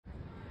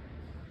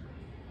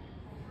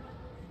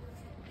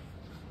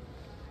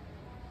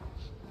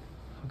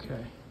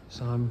Okay,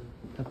 so I'm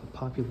at the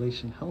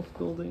Population Health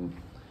Building,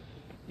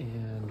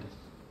 and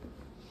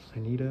I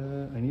need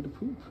a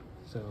poop.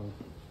 So,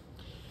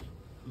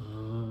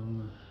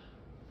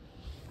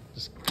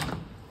 just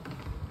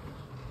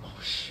oh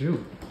shoot,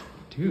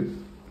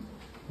 dude,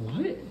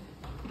 what?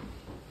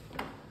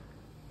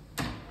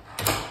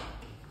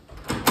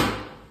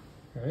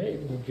 All right,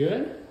 we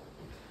good?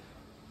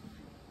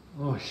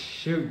 Oh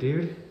shoot,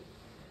 dude.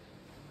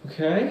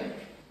 Okay.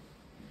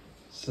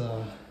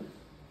 So,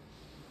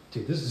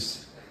 dude, this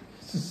is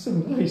so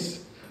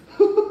nice.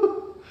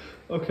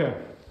 Okay,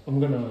 I'm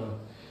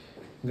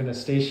gonna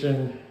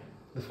station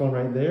the phone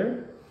right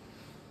there,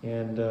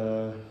 and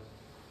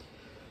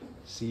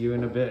see you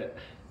in a bit.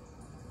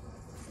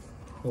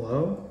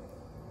 Hello?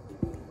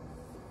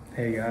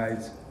 Hey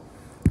guys.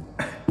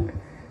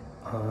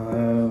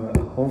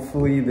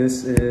 Hopefully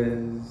this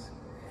is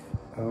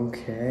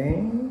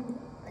okay.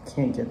 I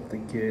can't get the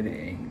good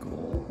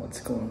angle. What's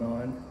going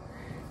on?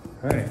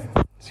 All right,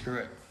 screw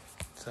it.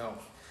 So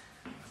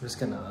I'm just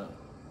gonna,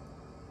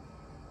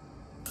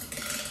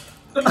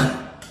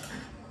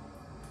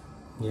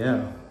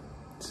 yeah.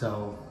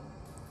 So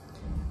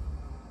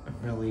I'm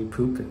really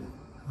pooping.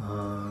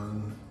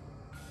 Oh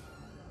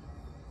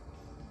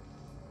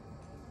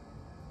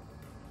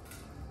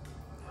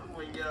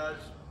my gosh.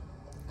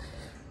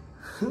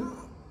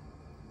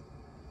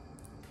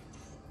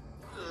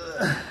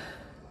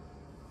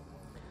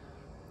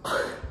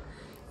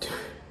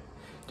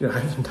 Dude, I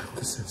haven't done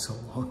this in so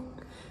long.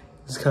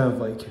 It's kind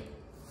of like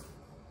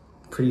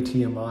pretty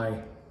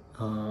TMI.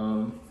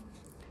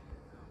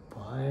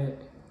 But,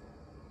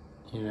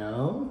 you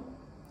know,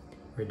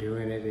 we're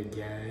doing it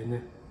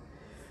again.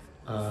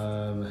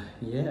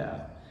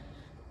 Yeah.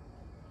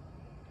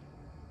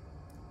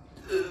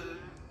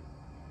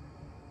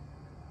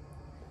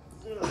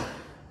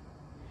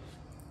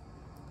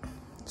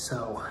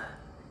 So,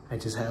 I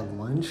just had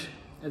lunch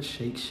at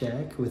Shake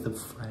Shack with a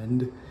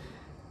friend,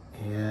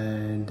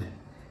 and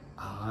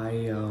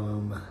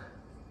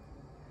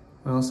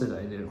what else did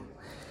I do?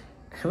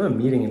 I have a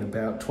meeting in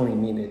about 20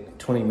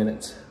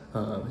 minutes.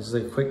 It's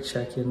like a quick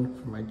check-in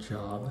for my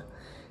job.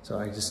 So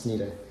I just need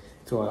to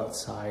go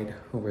outside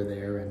over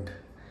there and,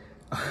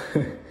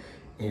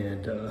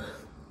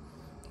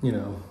 you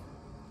know,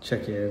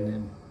 check in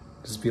and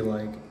just be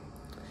like,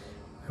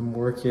 I'm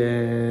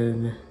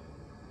working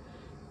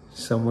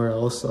somewhere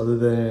else other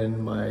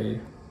than my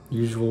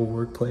usual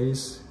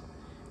workplace,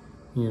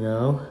 you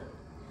know,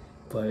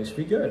 but it should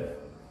be good.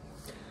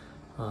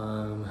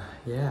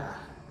 Yeah.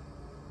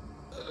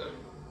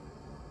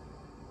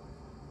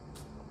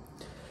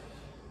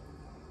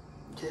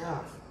 Yeah.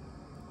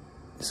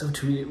 So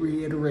to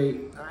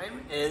reiterate,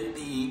 I'm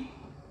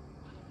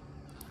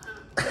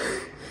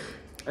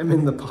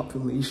in the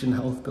Population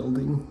Health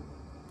Building.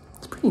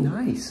 It's pretty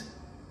nice.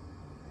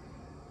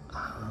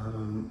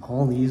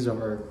 All these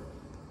are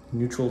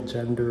neutral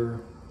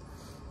gender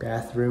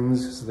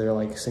bathrooms, so they're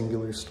like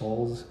singular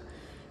stalls.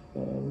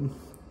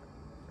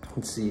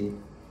 Let's see.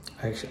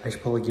 I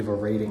should probably give a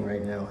rating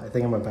right now. I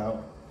think I'm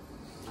about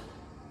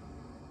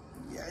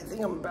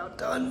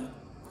done,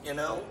 you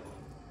know?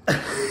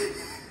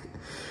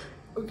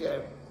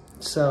 Okay,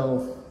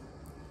 so,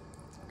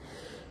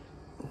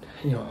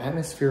 you know,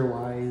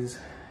 atmosphere-wise,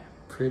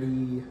 it's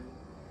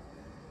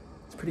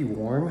pretty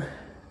warm.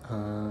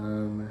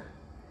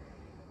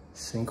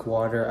 Sink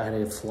water, I had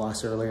to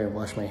floss earlier and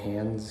wash my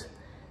hands,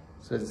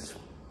 so it's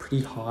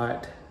pretty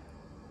hot.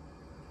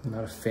 I'm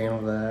not a fan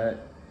of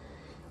that.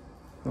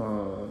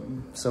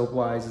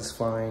 Soap-wise is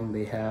fine.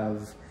 They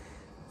have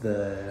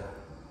the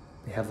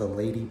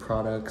lady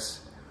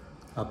products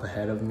up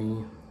ahead of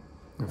me,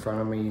 in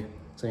front of me,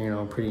 so you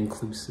know, pretty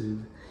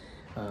inclusive.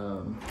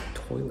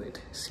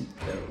 Toilet seat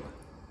though.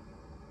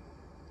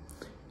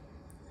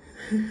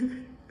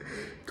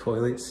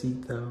 Toilet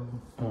seat though.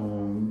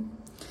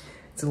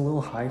 It's a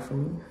little high for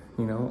me,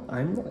 you know.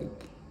 I'm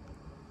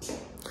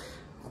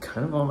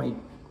kind of on my,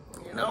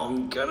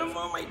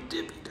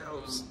 tippy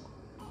toes.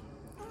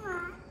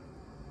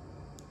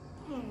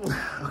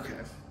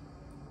 Okay.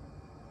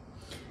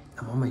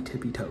 I'm on my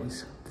tippy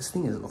toes. This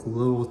thing is a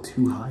little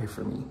too high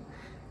for me.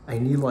 I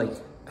need a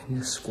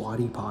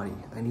squatty potty.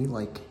 I need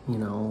you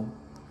know,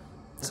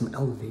 some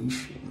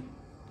elevation.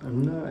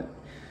 I'm not,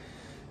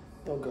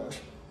 oh gosh.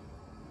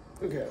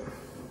 Okay.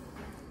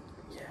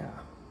 Yeah.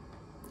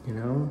 You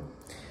know,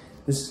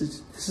 this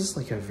is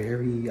like a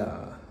very,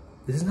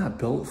 this is not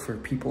built for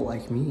people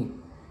like me,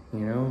 you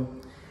know?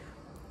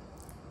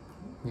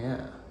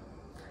 Yeah.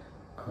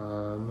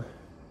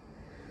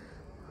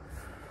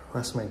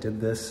 Last time I did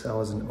this, I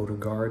was in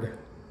Odegaard,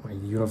 my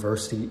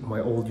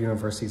old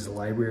university's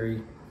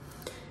library.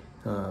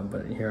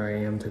 But here I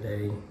am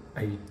today.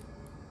 I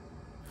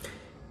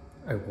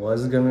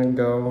was gonna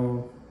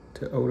go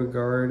to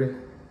Odegaard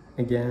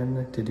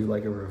again to do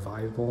like a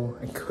revival.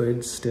 I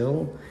could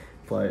still,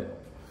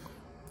 but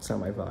it's not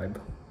my vibe.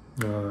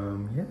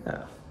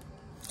 Yeah.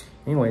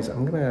 Anyways,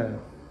 I'm gonna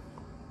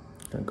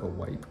go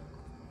wipe.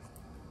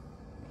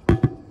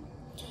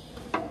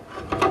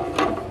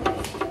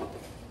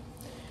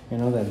 I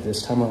know that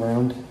this time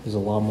around there's a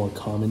lot more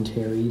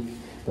commentary,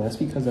 but that's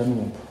because I'm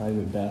in a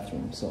private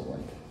bathroom, so like,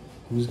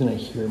 who's gonna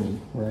hear me,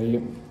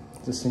 right?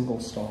 It's a single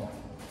stall.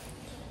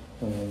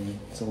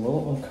 It's a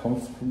little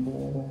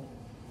uncomfortable,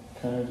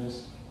 kind of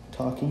just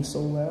talking so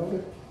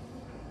loud.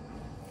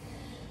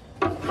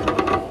 I'm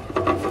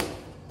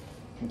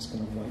just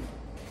gonna wipe.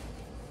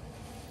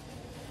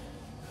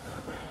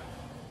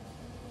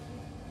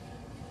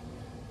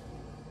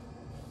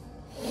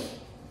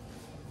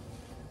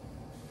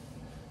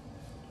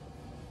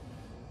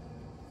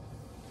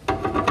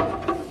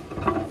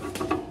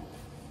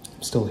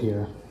 I'm still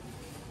here.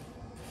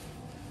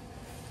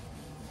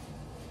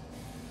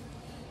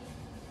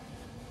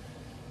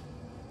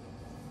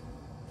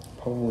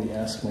 Probably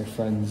ask my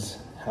friends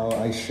how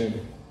I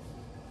should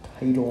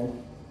title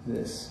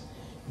this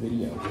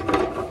video.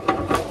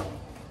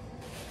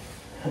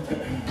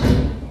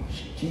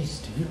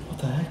 Jeez, dude, what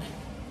the heck?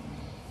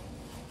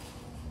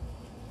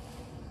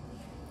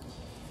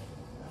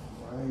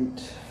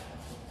 Alright.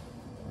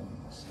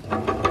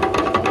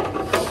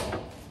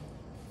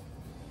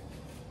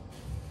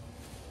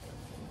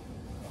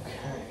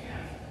 Okay.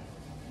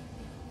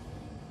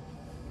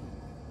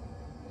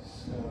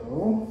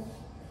 So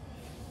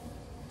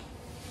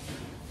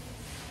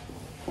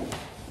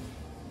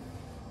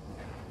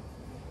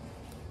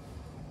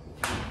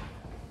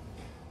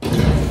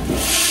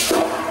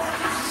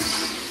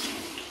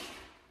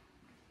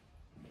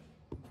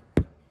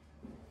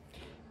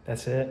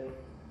that's it.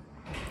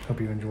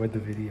 Hope you enjoyed the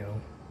video.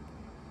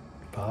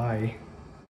 Bye.